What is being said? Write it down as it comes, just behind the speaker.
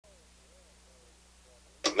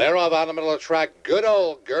They're off out in the middle of the track. Good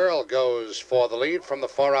Old Girl goes for the lead from the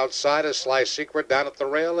far outside. A Sly Secret down at the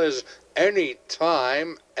rail is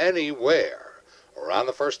Anytime, Anywhere. Around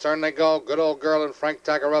the first turn they go. Good Old Girl and Frank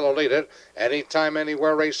Tagariello lead it. Anytime,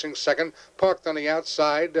 Anywhere racing second. Parked on the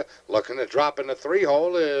outside, looking to drop in the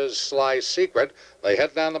three-hole is Sly Secret. They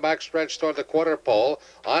head down the backstretch toward the quarter pole.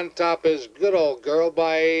 On top is Good Old Girl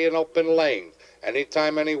by an open length.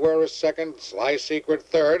 Anytime, Anywhere is second. Sly Secret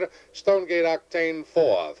third. Stonegate Octane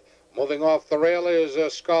fourth. Moving off the rail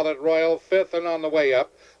is Scarlet Royal fifth, and on the way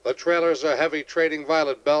up, the trailers are Heavy Trading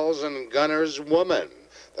Violet Bells and Gunner's Woman.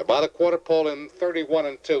 They're by the quarter pole in 31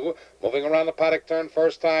 and 2. Moving around the paddock turn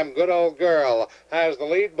first time, Good Old Girl has the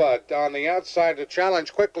lead, but on the outside to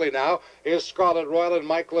challenge quickly now is Scarlet Royal and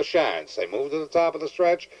Mike LaChance. They move to the top of the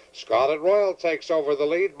stretch. Scarlet Royal takes over the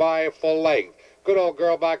lead by a full length. Good Old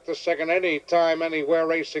Girl back to second. Anytime, Anywhere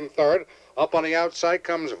racing third. Up on the outside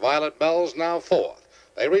comes Violet Bells, now fourth.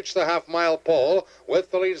 They reach the half-mile pole with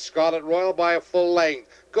the lead Scarlet Royal by a full length.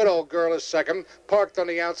 Good Old Girl is second. Parked on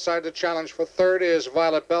the outside to challenge for third is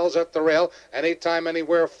Violet Bells at the rail. Anytime,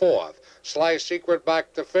 Anywhere fourth. Sly Secret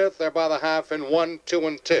back to fifth. They're by the half in 1, 2,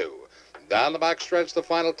 and 2. Down the backstretch, the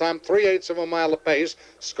final time, 3/8 of a mile apace.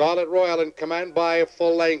 Scarlet Royal in command by a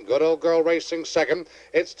full length. Good Old Girl racing second.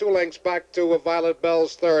 It's 2 lengths back to Violet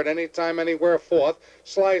Bells third. Anytime, Anywhere fourth.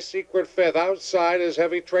 Sly Secret fifth. Outside is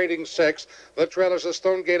Heavy Trading sixth. The trailers are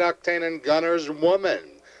Stonegate Octane and Gunner's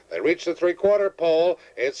Woman. They reach the three-quarter pole.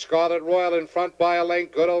 It's Scarlet Royal in front by a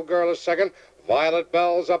length. Good Old Girl is second. Violet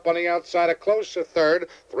Bells up on the outside, a closer third.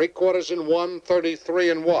 3/4 in 1, 33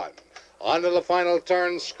 and 1. On to the final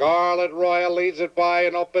turn, Scarlet Royal leads it by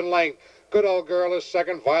an open length. Good Old Girl is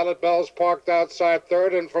second. Violet Bells parked outside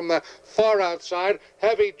third. And from the far outside,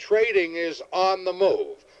 Heavy Trading is on the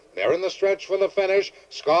move. They're in the stretch for the finish.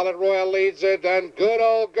 Scarlet Royal leads it, and Good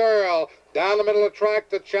Old Girl down the middle of the track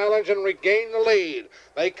to challenge and regain the lead.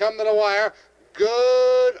 They come to the wire.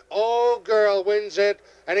 Good Old Girl wins it.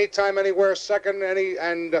 Anytime, Anywhere second,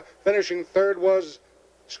 and finishing third was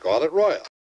Scarlet Royal.